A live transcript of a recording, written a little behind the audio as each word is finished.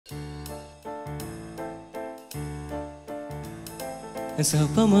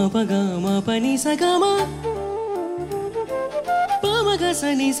సపమ పగమ పని సగమ పమగ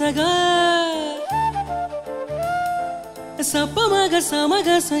సని సగా సపమగ సమగ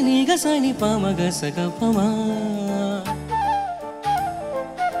సని గ సని పమగ సగ పమ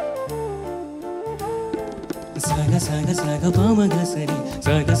సగ సగ సగ పమగ సని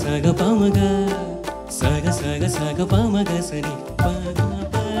సగ సగ పమగ సగ సగ సగ పమగ సని పగ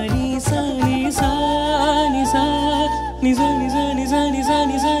పని సని సా ని సా ని సా ని సా ని సా ని సా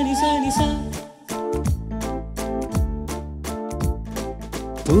ని సా ని సా ని సా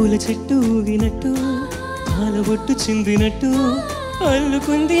పూల చెట్టు ఊగినట్టు పాల బొట్టు చిందినట్టు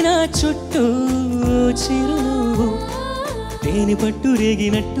అల్లుకుంది నా చుట్టూ చిరునవ్వు తేనె పట్టు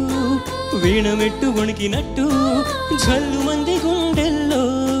రేగినట్టు వీణమెట్టు వణికినట్టు జల్లు మంది గుండెల్లో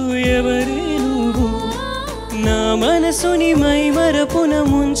ఎవరే నువ్వు నా మనసుని మైమరపున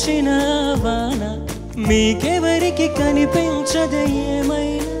ముంచిన వాన మీకెవరికి కనిపించద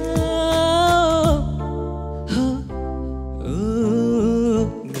ఏమైనా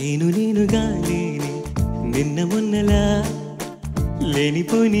నేను నేనుగా లేని నిన్న మొన్నలా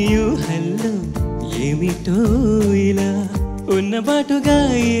లేనిపోని ఊహల్లో ఏమిటో ఇలా ఉన్న బాటుగా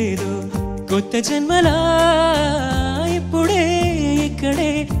ఏదో కొత్త జన్మలా ఇప్పుడే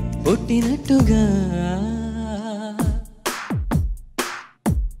ఇక్కడే పుట్టినట్టుగా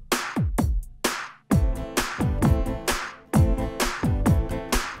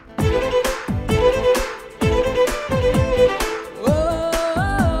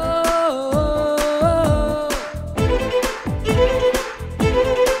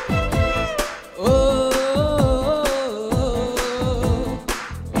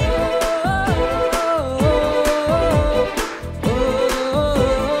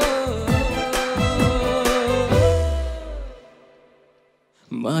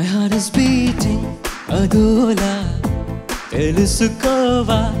My heart is beating adola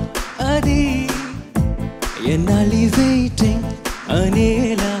telusukova adi enali waiting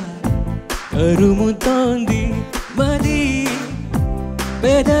anela karumutondi madi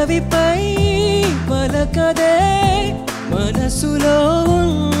pedavipai palakade manasulo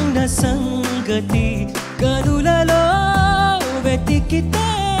unna sangati kanulalo vetikite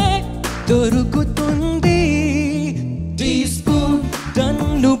dorukutundi teaspoon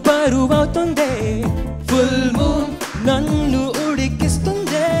నన్ను పరువవుతుందే ఫుల్ మూన్ నన్ను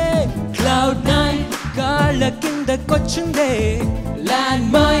ఉడికిస్తుందే క్లౌడ్ నైన్ కాళ్ళ కిందకొచ్చిందే ల్యాండ్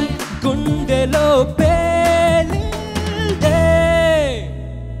మైన్ గుండెలో పేలిందే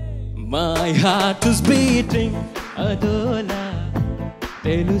మై హార్ట్ ఇస్ బీటింగ్ అదోలా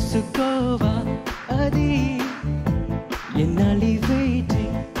తెలుసుకోవా అది ఎన్నాళ్ళి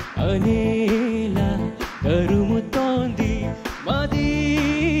waiting అనేలా కరుముతోంది మది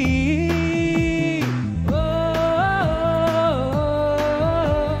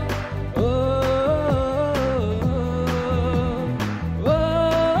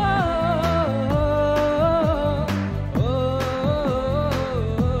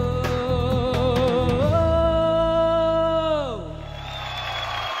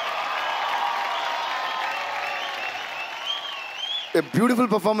A beautiful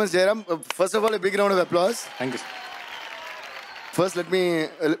performance, Jayram. First of all, a big round of applause. Thank you, sir. First,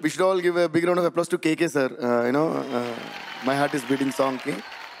 we should all give a big round of applause to KK, sir. My Heart is Beating song.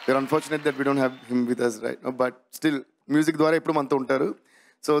 We're unfortunate that we don't have him with us right now, but still, music dwara ippudu manto untaru.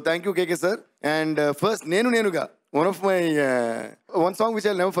 So, thank you, KK, sir. And first, Nenu Nenuga, one of my, one song which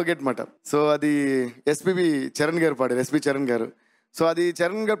I'll never forget, mata. So, adi SPB Charan garu paadaru, SP Charan garu. So, adi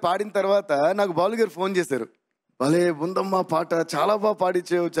Charan garu paadin tarvata, నాకు బాలు గారు phone చేశారు. భలే ఉందమ్మా పాట చాలా బాగా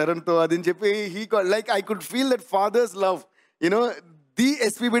పాడించావు చరణ్తో అది అని చెప్పి like I could feel that fathers love the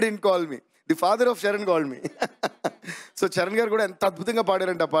SPB didn't call me the father of Charan call me so Charan గారు కూడా ఎంత అద్భుతంగా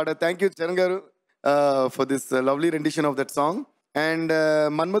పాడారంట ఆ పాట థ్యాంక్ యూ చరణ్ గారు for this lovely rendition of that song and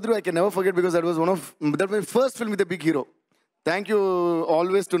Manmadhudu I can never forget because that was that my first film with the big hero thank you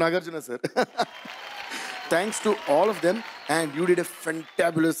always to Nagarjuna sir Thanks to all of them, and you did a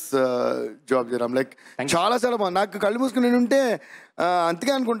fantabulous job, Jayram. Like, చాలా బాగుంది. నాకు కళ్ళు మూసుకుని ఉంటే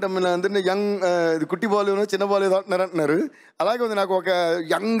అంతగా అనుకుంటాం అందరినీ young కుట్టి బాల్ చిన్న బాల్ ఏదో అంటున్నారు అలాగే ఉంది నాకు ఒక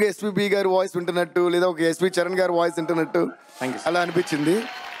యంగ్ ఎస్పీబీ గారి వాయిస్ వింటున్నట్టు లేదా ఒక ఎస్పీ చరణ్ గారి వాయిస్ వింటున్నట్టు అలా అనిపించింది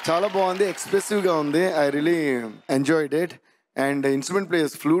చాలా బాగుంది ఎక్స్ప్రెసివ్గా ఉంది I really enjoyed it and instrument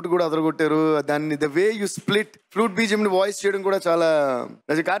players flute కూడా అదరగొట్టారు దాన్ని the way you split flute BGM ని వాయిస్ చేయడం కూడా చాలా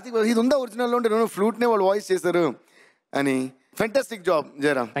కార్తీక్ ఇది ఉందా ఒరిజినల్ లో ఉంటే ఫ్లూట్ నే వాళ్ళు వాయిస్ చేశారు అని fantastic job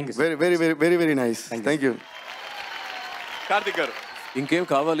Jayaram very very very very very nice thank you Karthik గారు ఇంకేం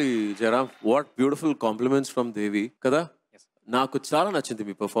కావాలి Jayaram what beautiful compliments from దేవి కదా నాకు చాలా నచ్చింది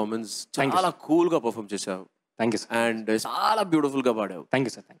మీ పర్ఫార్మెన్స్ చాలా కూల్ గా పర్ఫార్మ్ చేశావు థ్యాంక్ యూ సార్. అండ్ చాలా బ్యూటిఫుల్ గా పాడావు. Thank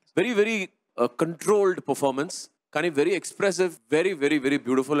you sir. Thank you. Very very controlled performance, కానీ very expressive, very very very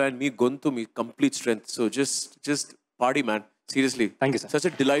beautiful. And మీ గొంతు, మీ complete strength. So just party man. Seriously, thank you sir. Such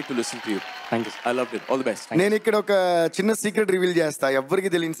a delight to listen to you. Thank you sir. I loved it. All the best. నేను ఇక్కడ ఒక చిన్న secret reveal చేస్తా, ఎవరికి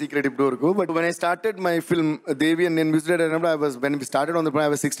తెలియని secret ఇప్పుడు వరకు. But when I started my film Devi and నేను మ్యూజిక్ డైరెక్టర్ అయినప్పుడు when we started on the film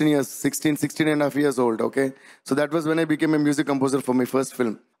I was 16 and a half years old. Okay, so that was when I became a music composer for my first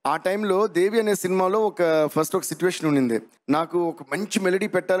film. ఆ టైంలో దేవి అనే సినిమాలో ఒక situation ఉండింది. నాకు ఒక మంచి మెలడీ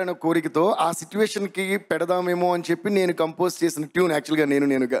పెట్టాలనే కోరికతో ఆ సిచ్యువేషన్కి పెడదామేమో అని చెప్పి నేను కంపోజ్ చేసిన ట్యూన్ యాక్చువల్గా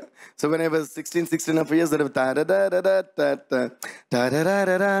నేనుగా. So when I was 16.5 years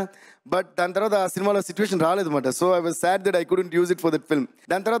but దాని తర్వాత ఆ సినిమాలో situation రాలేదన్నమాట. So I was sad that I couldn't use it for that film.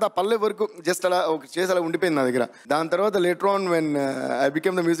 దాని తర్వాత ఆ పల్లె వరకు జస్ట్ అలా చేసి అలా ఉండిపోయింది నా దగ్గర. దాని తర్వాత later on when I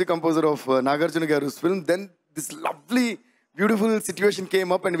became the music composer of Nagarjuna గారు film, then this lovely beautiful situation came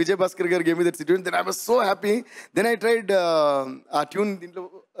up and Vijay Bhaskar gar gave me that situation. Then I was so happy. Then I tried a tune dintlo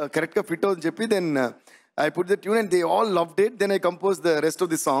correct ga fit avudani cheppi, then I put the tune and they all loved it. Then I composed the rest of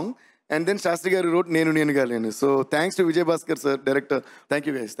the song and then Shastri garu wrote Nenu ga Lenu. So thanks to Vijay Bhaskar sir, director. Thank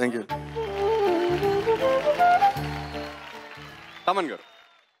you guys. Thank you. Thaman garu.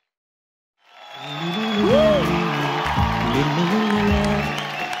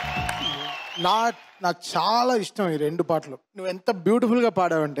 నాకు చాలా ఇష్టం ఈ రెండు పాటలు. నువ్వు ఎంత బ్యూటిఫుల్గా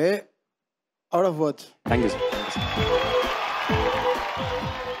పాడావంటే out of words. Thank you sir.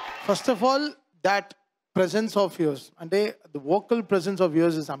 First of all that presence of yours, అంటే the vocal presence of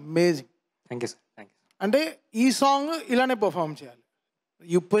yours is amazing. Thank you sir. Thank you. అంటే ఈ సాంగ్ ఇలానే పర్ఫామ్ చేయాలి.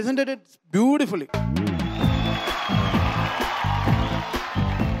 You presented it beautifully.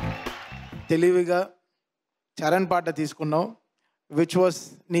 తెలివిగా చరణ్ పాట తీసుకున్నావు, which was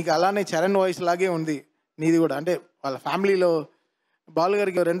నీకు అలానే చరణ్ వాయిస్ లాగే ఉంది నీది కూడా. అంటే వాళ్ళ ఫ్యామిలీలో బాలు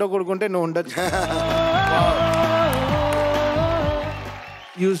గారికి రెండో కొడుకుంటే నువ్వు ఉండొచ్చు.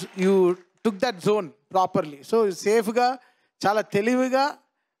 You took that zone properly. So సేఫ్గా చాలా తెలివిగా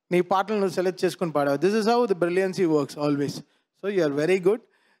నీ పాటలు నువ్వు సెలెక్ట్ చేసుకుని పాడావు. This is how the brilliancy works always. So you are very good.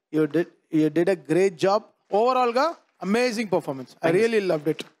 You did a great job. ఓవరాల్గా amazing performance. I really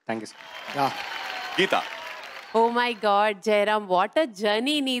loved it. Thank you sir. Yeah Geeta. Oh my God Jayaram, what a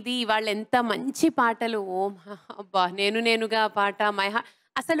journey నీది. వాళ్ళు ఎంత మంచి పాటలు. ఓ అబ్బా, నేనుగా పాట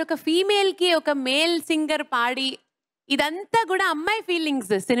అసలు ఒక ఫీమేల్కి ఒక మేల్ సింగర్ పాడి ఇదంతా కూడా అమ్మాయి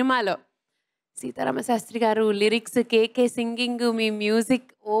ఫీలింగ్స్ సినిమాలో. సీతారామ శాస్త్రి గారు lyrics, KK singing, me music,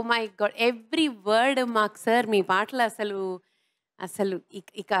 oh my God, every word మాకు సార్ మీ పాటలు అసలు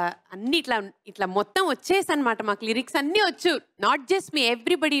ఇక అన్ని ఇట్లా మొత్తం వచ్చేసి అనమాట. మాకు లిరిక్స్ అన్నీ వచ్చు. Not just me,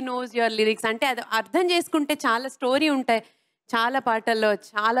 everybody knows your lyrics. అంటే అది అర్థం చేసుకుంటే చాలా స్టోరీ ఉంటాయి చాలా పాటల్లో.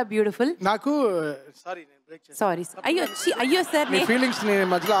 చాలా బ్యూటిఫుల్. నాకు సారీ అయ్యో సార్ ఫీలింగ్స్ నేను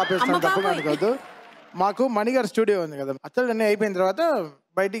మధ్యలో ఆపేస్తాను, తప్పగా కాదు. మాకు మణిగారు స్టూడియో ఉంది కదా, అత్తలు అన్నీ అయిపోయిన తర్వాత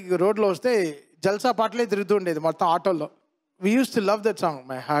బయటికి రోడ్లో వస్తే జల్సా పాటలే తిరుగుతుండేది మొత్తం ఆటోల్లో. We use to love that song,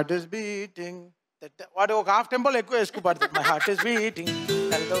 my heart is beating. వాడు ఒక హాఫ్ టెంపోలో ఎక్కువ వేసుకు పడుతుంది. My heart is beating.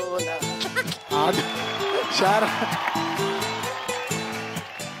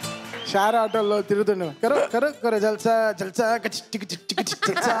 SHAR ఆటోల్లో తిరుగుతుండే. కర జల్సా జల్సా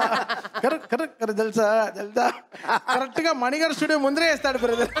జల్సా కర జల్సా జల్సా. కరెక్ట్ గా మణిగారు స్టూడియో ముందరే వేస్తాడు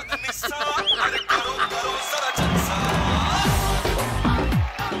బ్రదర్.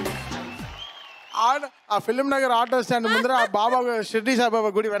 ఆ ఫిలిం నగర్ ఆటో స్టాండ్ ముందర ఆ బాబా షిర్డీ సాయిబాబా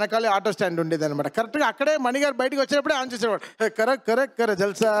గుడి వెనకాలే ఆటో స్టాండ్ ఉండేది అనమాట. కరెక్ట్ గా అక్కడే మణిగారు బయటకు వచ్చినప్పుడే ఆన్ చేసేవాడు. కర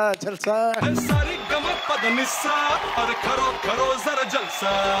జల్సా జల్సా.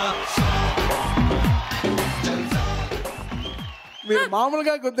 మీరు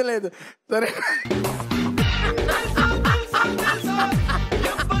మామూలుగా గుర్తులేదు సరే.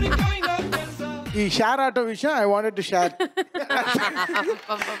 ఈ షేర్ ఆటో విషయం I wanted to share.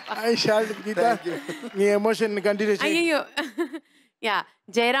 I share Gita me emotion continue చేయి. అయ్యో యా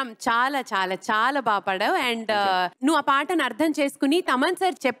జయరామ్, చాలా చాలా చాలా బాగా పాడావు. అండ్ నువ్వు ఆ పాటను అర్థం చేసుకుని తమన్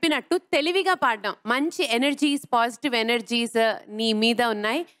సార్ చెప్పినట్టు తెలివిగా పాడడం. మంచి ఎనర్జీస్, పాజిటివ్ ఎనర్జీస్ నీ మీద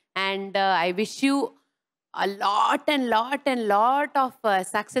ఉన్నాయి. And I wish you a lot of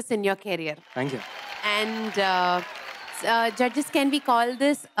success in your career. Thank you. And judges, can we call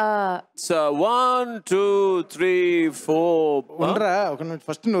this So 1 2 3 4 ఉండరా ఒక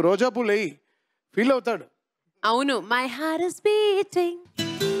ఫస్ట్ నువ్వు రోజా పూలు అయ్యి ఫీల్ అవుతాడు. అవును, my heart is beating.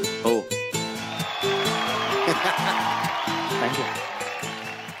 Oh. Thank you.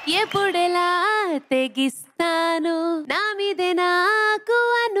 ఎప్పుడెలా తెగిస్తాను నా మీదే నాకు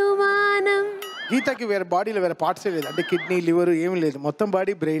అనుమానం. గీతకి వేరే బాడీలో వేరే పార్ట్స్ లేదు, అంటే కిడ్నీ లివర్ ఏమి లేదు, మొత్తం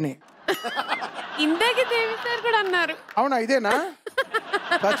బాడీ బ్రెయినే. ఇందాక దేవి సార్ కూడా అన్నారు. అవునా, ఇదేనా?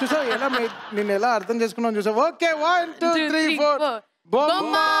 చూసా ఎలా నేను ఎలా అర్థం చేసుకున్నాను చూసా. ఓకే 1 2 3 4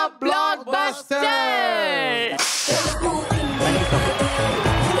 బొమ్మ బ్లాక్ బస్టర్.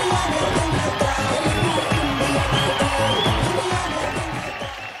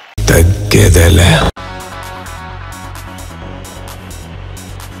 తగ్గేదేలే.